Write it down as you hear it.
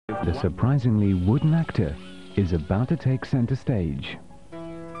The surprisingly wooden actor is about to take center stage.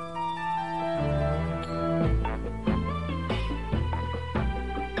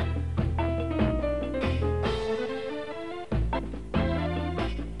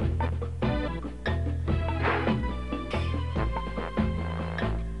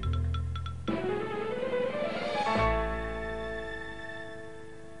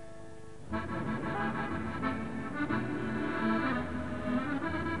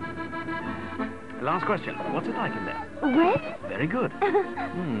 Last question. What's it like in there? Wet? Very good.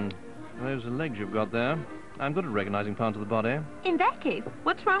 Those are legs you've got there. I'm good at recognizing parts of the body. In that case,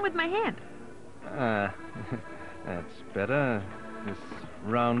 what's wrong with my hand? That's better. This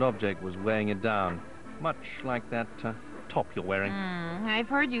round object was weighing it down. Much like that top you're wearing. I've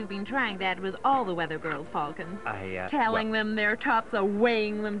heard you've been trying that with all the weather girls, Falcon. Telling them their tops are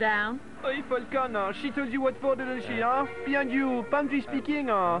weighing them down. Hey, Falcon, she told you what for, didn't she, huh? Behind you, Pantry speaking,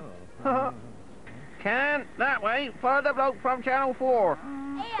 huh? Can, that way, follow the bloke from Channel 4.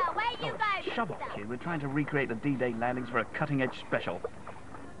 Here, where you go? Shut up, kid. We're trying to recreate the D-Day landings for a cutting-edge special.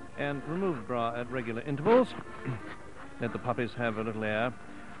 And remove the bra at regular intervals. Let the puppies have a little air.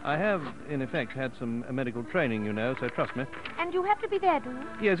 I have, in effect, had some medical training, you know, so trust me. And you have to be there, do you?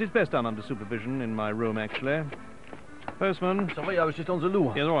 Yes, it's best done under supervision in my room, actually. Postman. Sorry, I was just on the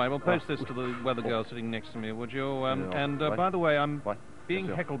loo. Yes, all right. Well, post this to the weather girl sitting next to me, would you? And, by the way, I'm being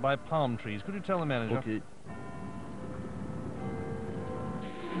heckled by palm trees. Could you tell the manager? Okay.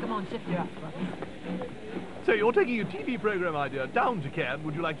 Come on, shift your ass. So you're taking your TV program idea down to Cannes.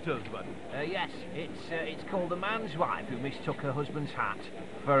 Would you like to tell us about it? Yes, it's called A Man's Wife Who Mistook Her Husband's Hat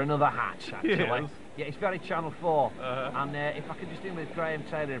for Another Hat, actually. Yes. Yeah, it's very Channel 4. And if I could just do with Graham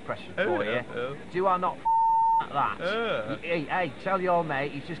Taylor impression for you. Do I not at that? Hey, tell your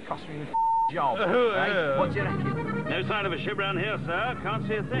mate he's just cost me his job. Right? What do you reckon? No sign of a ship round here, sir. Can't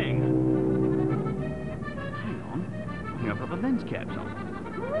see a thing. Hang on. I think I've got the lens caps on.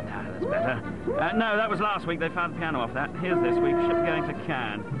 That's better. No, that was last week. They found the piano off that. Here's this week. Ship going to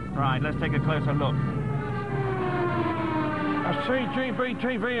Cannes. Right, let's take a closer look. I see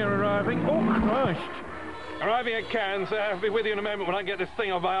GBTV are arriving. Oh, Christ. Arriving at Cannes, sir. I'll be with you in a moment when I get this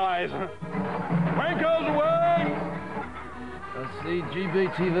thing off my eyes. Wankers away! I see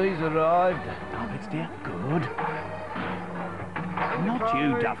GBTV's arrived. Oh, it's dear. Good. Not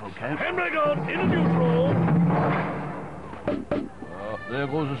you, Dufflecoat. Handbrake on, in a neutral. There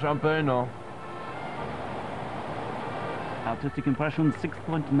goes the champagne now. Artistic impression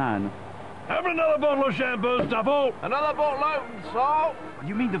 6.9. Have another bottle of shampoo, Duffle. Another bottle open, so.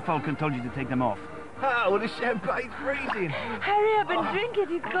 You mean the Falcon told you to take them off? Ah, well, the champagne's freezing. Hurry up and drink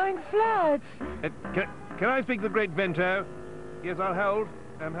it, it's going flat. Can I speak to the great Vento? Yes, I'll hold.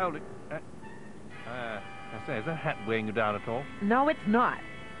 I'm holding. I say, is that hat weighing you down at all? No, it's not.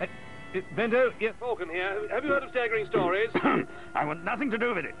 Vento, yes, Falcon here. Have you heard of Staggering Stories? I want nothing to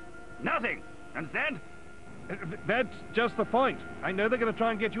do with it. Nothing. Understand? That's just the point. I know they're going to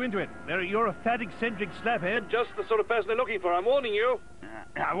try and get you into it. You're a fat, eccentric slaphead. Just the sort of person they're looking for. I'm warning you.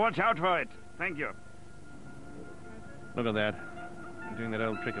 Watch out for it. Thank you. Look at that. You're doing that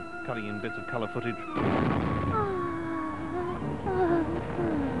old trick of cutting in bits of colour footage.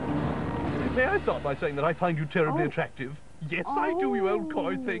 May I start by saying that I find you terribly attractive? Yes, I do, you old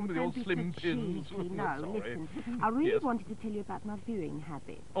coy thing with your slim pins. No, listen. I really wanted to tell you about my viewing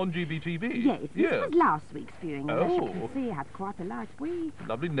habit. On GBTV? Yes, this was last week's viewing. And as you can see, I had quite a light week.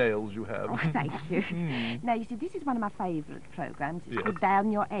 Lovely nails you have. Oh, thank you. Now, you see, this is one of my favourite programmes. It's called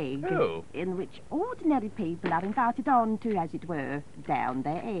Down Your Egg, in which ordinary people are invited on to, as it were, down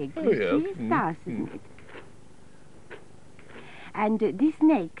their eggs. It's nice, isn't it? And this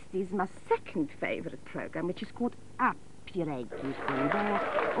next is my second favourite programme, which is called Up Your Egg, you see, where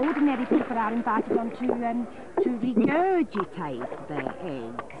ordinary people are invited on to regurgitate their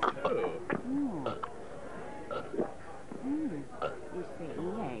eggs. You see,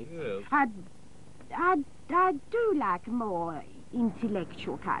 yes. I do like more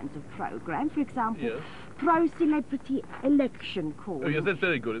intellectual kinds of programme. For example, pro-celebrity election calls. Oh, yes, that's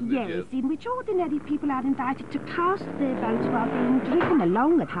very good, isn't it? Yes, in which ordinary people are invited to cast their votes while being driven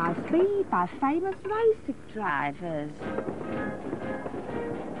along at high speed by famous racing drivers.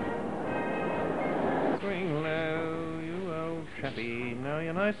 Swing low, you old chappie. Now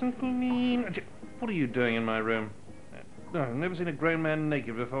you're nice and clean. What are you doing in my room? I've never seen a grown man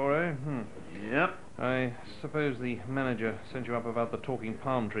naked before, eh? Yep. I suppose the manager sent you up about the talking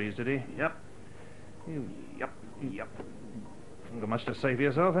palm trees, did he? Yep. Yep. You've got much to say for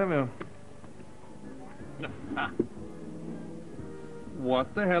yourself, have you?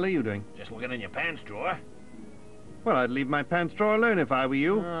 What the hell are you doing? Just looking in your pants drawer. Well, I'd leave my pants drawer alone if I were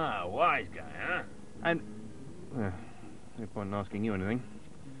you. Ah, wise guy, huh? And... no point in asking you anything.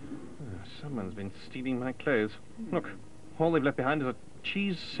 Someone's been stealing my clothes. Look, all they've left behind is a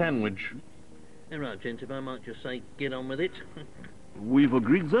cheese sandwich. All right, gents, if I might just say, get on with it. We've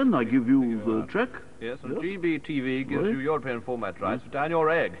agreed then. I give you the check. Yes, and GBTV gives you European format rights to down your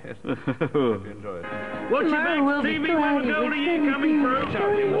egg. Yes. Hope you enjoy it. Watch your back, Stevie, we have a goal year coming through.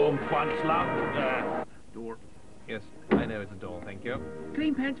 Shouting warm once, love. Door. Yes, I know it's a door, thank you.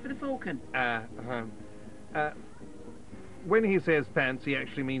 Clean pants for the falcon. When he says pants, he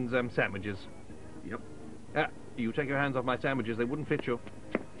actually means sandwiches. Yep. You take your hands off my sandwiches, they wouldn't fit you.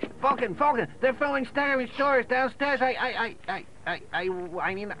 Falcon, they're filming Staggering stories downstairs. I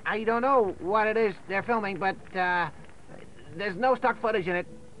mean, I don't know what it is they're filming, but, there's no stock footage in it.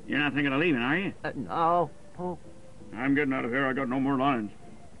 You're not thinking of leaving, are you? No. Oh. I'm getting out of here. I got no more lines.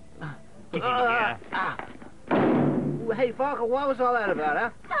 Hey, Falcon, what was all that about, huh?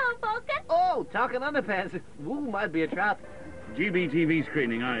 Hello, Falcon. Oh, talking underpants. Ooh, might be a trap. GBTV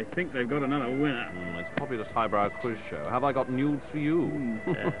screening. I think they've got another winner. It's a populist highbrow quiz show. Have I got news for you?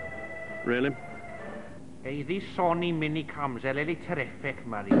 Really? Hey, these Sony Minicams are really terrific,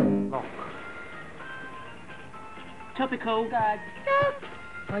 Mary. Look. Topical. Dad.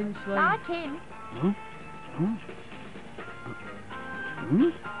 Like him.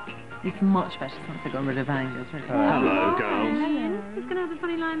 It's much better since I got rid of Angus. Hello, girls. Hello. Who's going to have the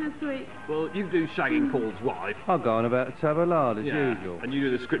funny line this week? Well, you do shagging Paul's wife. I'll go on about Tabor lard as usual. And you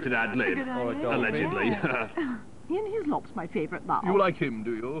do the scripted ad-lib. Allegedly. Ian Hislop's my favourite now. You like him,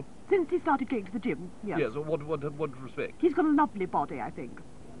 do you? Since he started going to the gym, yes. Yes, what respect? He's got a lovely body, I think.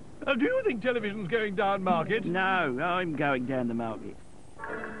 Do you think television's going down market? No, I'm going down the market.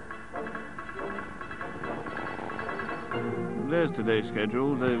 There's today's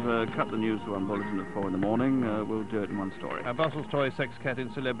schedule. They've cut the news to one bulletin at 4 in the morning. We'll do it in one story. Brussels toy sex cat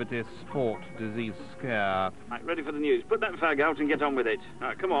in celebrity sport disease scare. Right, ready for the news. Put that fag out and get on with it.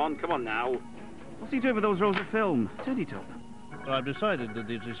 Come on now. What's he doing with those rolls of film? Teddy top. Well, I've decided that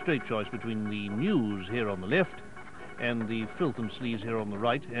it's a straight choice between the news here on the left and the filth and sleaze here on the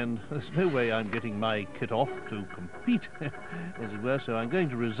right, and there's no way I'm getting my kit off to compete, as it were, so I'm going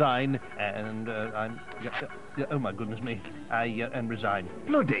to resign, and oh my goodness me, and resign.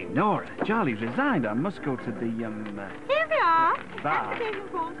 Bloody Nora, Charlie's resigned. I must go to the, Here we are. bar. Application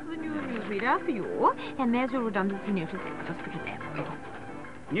forms for the new newsreader for you. And there's your redundancy notice. Just put it there for you.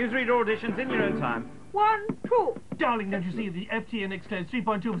 Newsreader auditions in your own time. 1, 2. Darling, don't you see the FTNX close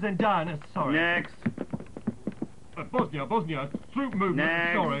 3.2% down? Sorry. Next. Bosnia, troop movement,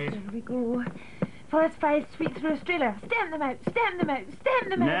 Next. sorry. There we go. Forest fires sweep through Australia. Stamp them out, stamp them out, stamp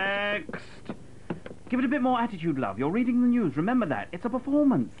them out. Next. Give it a bit more attitude, love. You're reading the news. Remember that. It's a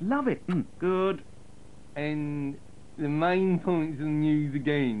performance. Love it. Good. And the main points of the news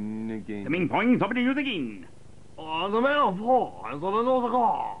again. The main points of the news again. The main points of the news again.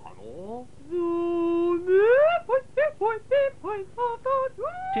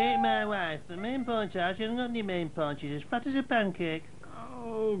 Take my wife. The main punch out. She hasn't got any main punch. She's as flat as a pancake.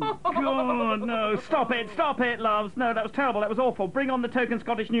 Oh, God, no. Stop it, loves. No, that was terrible. That was awful. Bring on the token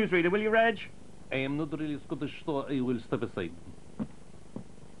Scottish newsreader, will you, Reg? I am not really Scottish, so I will step aside.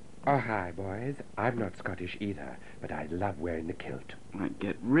 Oh, hi, boys. I'm not Scottish either, but I love wearing the kilt. Right,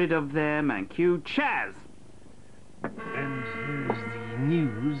 get rid of them and cue Chaz. And here's the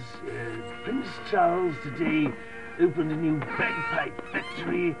news. Prince Charles today opened a new bagpipe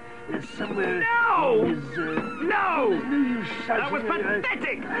factory somewhere. No! In his, No! There's no use shouting. That was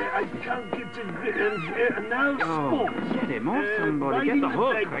pathetic! I can't get to and now sports. Get him off, somebody. Get the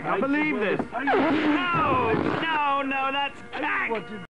hook. I can't believe this. No, that's cack!